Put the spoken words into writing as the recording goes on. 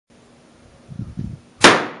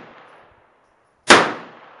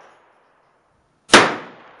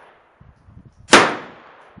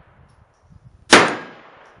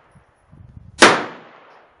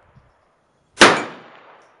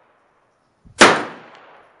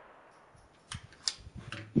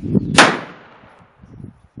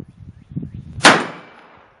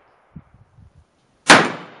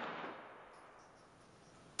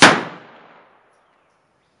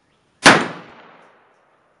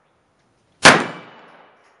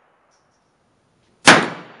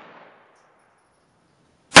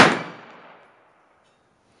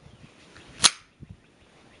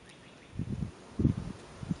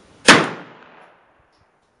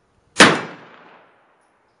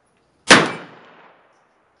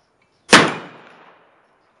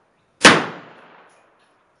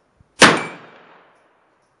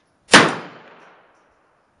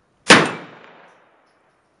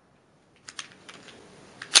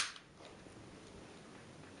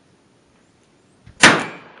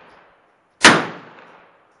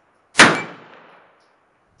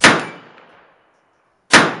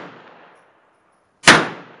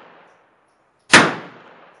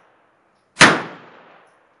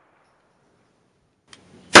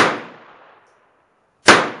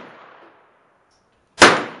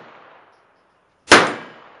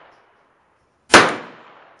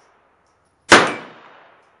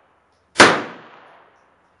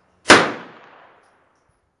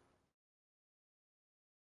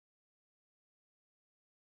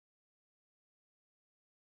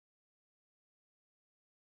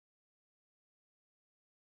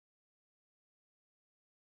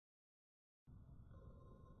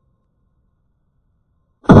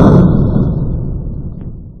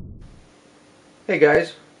Hey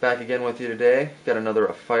guys, back again with you today. Got another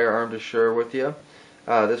firearm to share with you.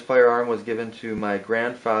 This firearm was given to my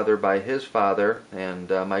grandfather by his father, and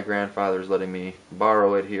my grandfather's letting me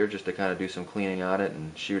borrow it here just to kind of do some cleaning on it,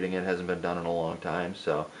 and shooting it hasn't been done in a long time.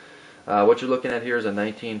 So what you're looking at here is a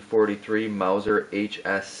 1943 Mauser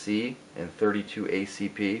HSc in 32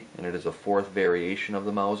 ACP, and it is a fourth variation of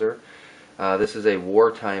the Mauser. This is a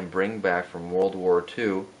wartime bringback from World War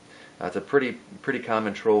II. It's a pretty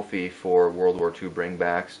common trophy for World War II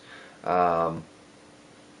bringbacks. I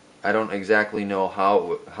don't exactly know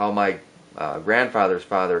how my grandfather's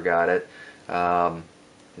father got it.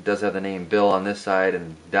 It does have the name Bill on this side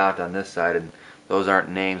and Dot on this side, and those aren't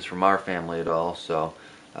names from our family at all, so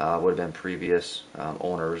would have been previous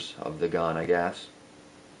owners of the gun, I guess.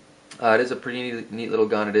 It is a pretty neat little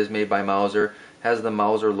gun. It is made by Mauser. Has the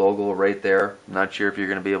Mauser logo right there. I'm not sure if you're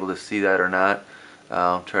going to be able to see that or not.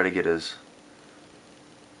 I'll try to get as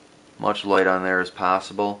much light on there as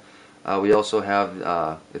possible. We also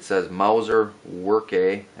have, it says Mauser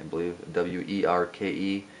Werke, I believe,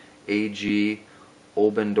 W-E-R-K-E, A-G,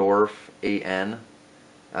 Obendorf, A-N.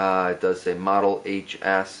 It does say Model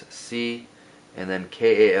HSc, and then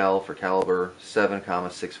KAL for caliber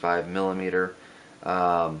 7.65 millimeter,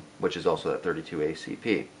 which is also that 32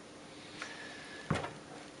 ACP.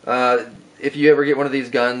 If you ever get one of these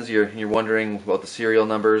guns, you're wondering about the serial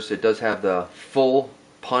numbers. It does have the full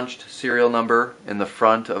punched serial number in the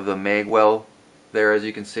front of the mag well there, as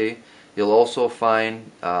you can see. You'll also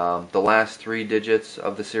find the last 3 digits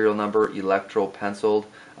of the serial number electro-penciled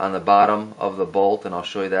on the bottom of the bolt, and I'll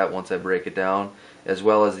show you that once I break it down, as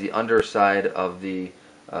well as the underside of the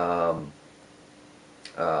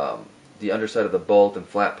underside of the bolt and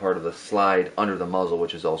flat part of the slide under the muzzle,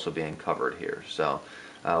 which is also being covered here. So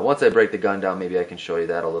once I break the gun down, maybe I can show you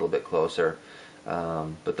that a little bit closer.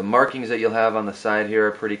 But the markings that you'll have on the side here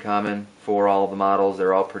are pretty common for all the models.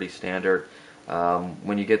 They're all pretty standard.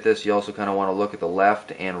 When you get this, you also kind of want to look at the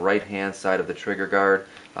left and right hand side of the trigger guard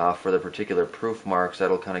for the particular proof marks.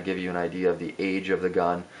 That'll kind of give you an idea of the age of the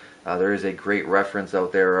gun. There is a great reference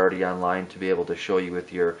out there already online to be able to show you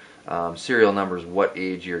with your serial numbers what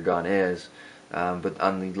age your gun is. But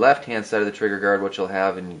on the left hand side of the trigger guard, what you'll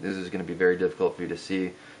have, and this is going to be very difficult for you to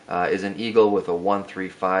see, is an eagle with a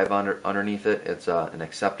 135 underneath it. It's an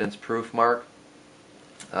acceptance proof mark.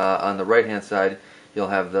 On the right hand side, you'll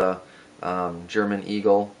have the German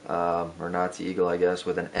eagle, or Nazi eagle, I guess,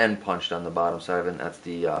 with an N punched on the bottom side of it, and that's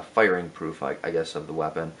the firing proof, I guess, of the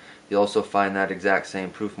weapon. You'll also find that exact same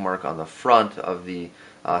proof mark on the front of the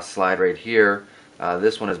slide right here.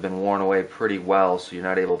 This one has been worn away pretty well, so you're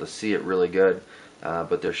not able to see it really good,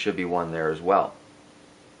 but there should be one there as well.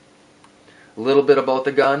 A little bit about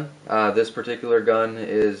the gun. This particular gun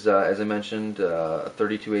is, as I mentioned,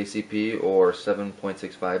 32 ACP or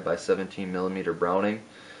 7.65 by 17 millimeter Browning.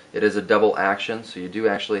 It is a double action, so you do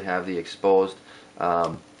actually have the exposed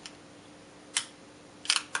hammer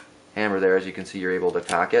there. As you can see, you're able to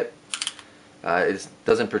cock it. It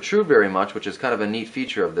doesn't protrude very much, which is kind of a neat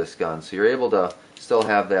feature of this gun. So you're able to still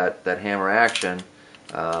have that hammer action,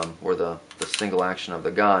 or the single action of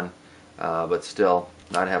the gun, but still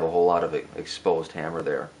not have a whole lot of exposed hammer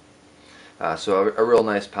there. So a real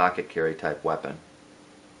nice pocket carry type weapon.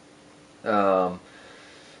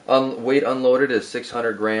 Weight unloaded is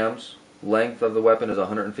 600 grams. Length of the weapon is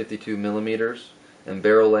 152 millimeters, and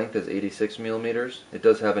barrel length is 86 millimeters. It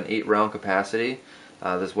does have an 8-round capacity.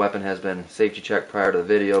 This weapon has been safety checked prior to the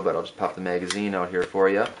video, but I'll just pop the magazine out here for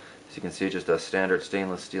you. As you can see, just a standard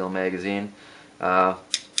stainless steel magazine.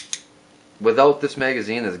 Without this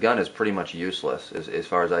magazine, this gun is pretty much useless, as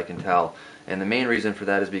far as I can tell. And the main reason for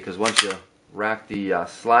that is because once you rack the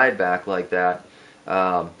slide back like that,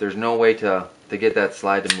 there's no way to get that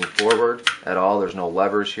slide to move forward at all. There's no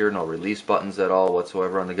levers here, no release buttons at all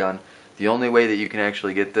whatsoever on the gun. The only way that you can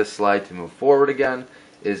actually get this slide to move forward again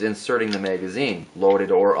is inserting the magazine, loaded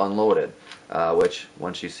or unloaded, which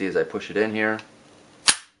once you see as I push it in here,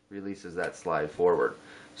 releases that slide forward.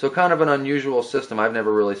 So kind of an unusual system. I've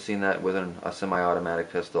never really seen that with a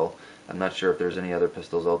semi-automatic pistol. I'm not sure if there's any other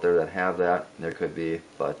pistols out there that have that. There could be,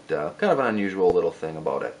 but kind of an unusual little thing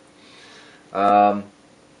about it.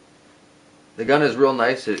 The gun is real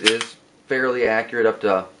nice. It is fairly accurate up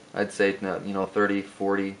to, I'd say, 30,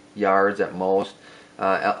 40 yards at most.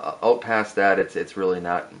 Out past that, it's really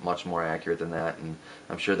not much more accurate than that, and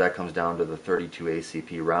I'm sure that comes down to the 32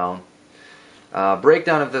 ACP round.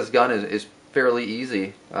 Breakdown of this gun is fairly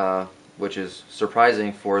easy, which is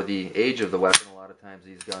surprising for the age of the weapon. A lot of times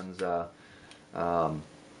these guns are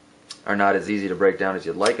not as easy to break down as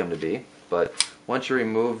you'd like them to be. But once you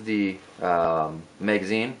remove the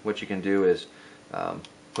magazine, what you can do is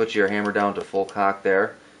put your hammer down to full cock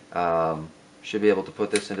there. Should be able to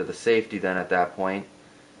put this into the safety then at that point.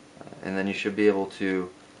 And then you should be able to,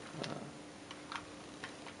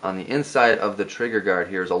 on the inside of the trigger guard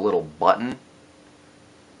here is a little button.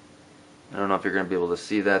 I don't know if you're going to be able to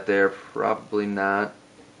see that there. Probably not.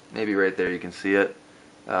 Maybe right there you can see it.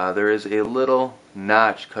 There is a little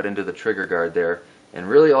notch cut into the trigger guard there. And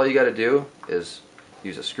really all you got to do is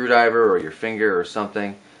use a screwdriver or your finger or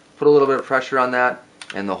something. Put a little bit of pressure on that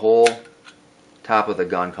and the whole top of the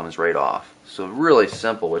gun comes right off. So really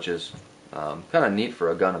simple, which is kind of neat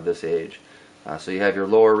for a gun of this age. So you have your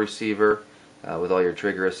lower receiver with all your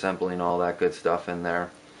trigger assembly and all that good stuff in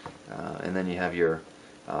there. And then you have your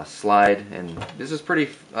slide, and this is pretty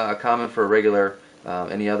common for a regular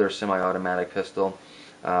any other semi-automatic pistol.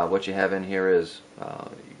 What you have in here is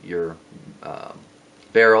your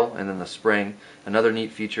barrel and then the spring. Another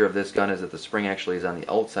neat feature of this gun is that the spring actually is on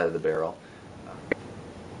the outside of the barrel.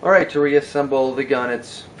 Alright, to reassemble the gun,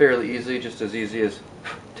 it's fairly easy, just as easy as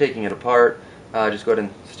taking it apart. Just go ahead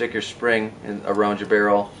and stick your spring around your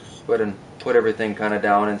barrel. Go ahead and put everything kind of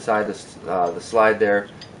down inside the slide there.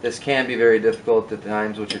 This can be very difficult at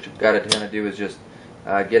times. What you've got to kind of do is just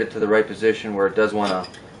get it to the right position where it does want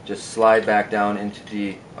to just slide back down into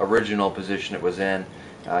the original position it was in.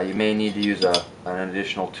 You may need to use an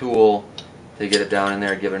additional tool to get it down in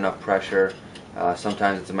there, give it enough pressure.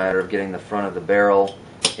 Sometimes it's a matter of getting the front of the barrel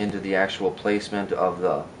into the actual placement of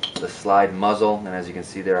the slide muzzle, and as you can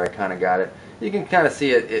see there, I kind of got it. You can kind of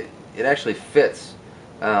see it actually fits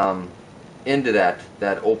into that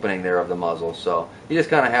opening there of the muzzle, so you just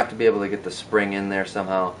kind of have to be able to get the spring in there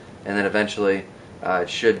somehow, and then eventually it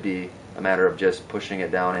should be a matter of just pushing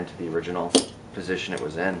it down into the original position it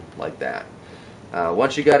was in, like that.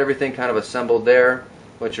 Once you got everything kind of assembled there,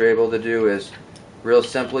 what you're able to do is real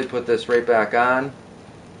simply put this right back on,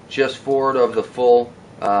 just forward of the full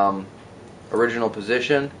original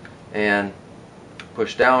position, and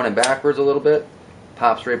push down and backwards a little bit,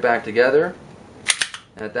 pops right back together,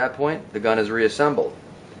 and at that point the gun is reassembled.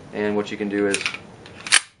 And what you can do is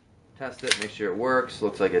test it, make sure it works.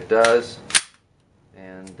 Looks like it does,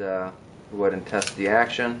 and go ahead and test the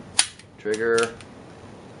action. Trigger,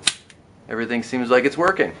 everything seems like it's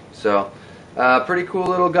working. So pretty cool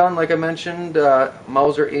little gun, like I mentioned.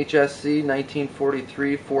 Mauser HSc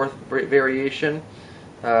 1943 4th variation.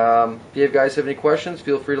 If you guys have any questions,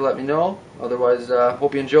 feel free to let me know. Otherwise,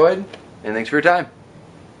 hope you enjoyed, and thanks for your time.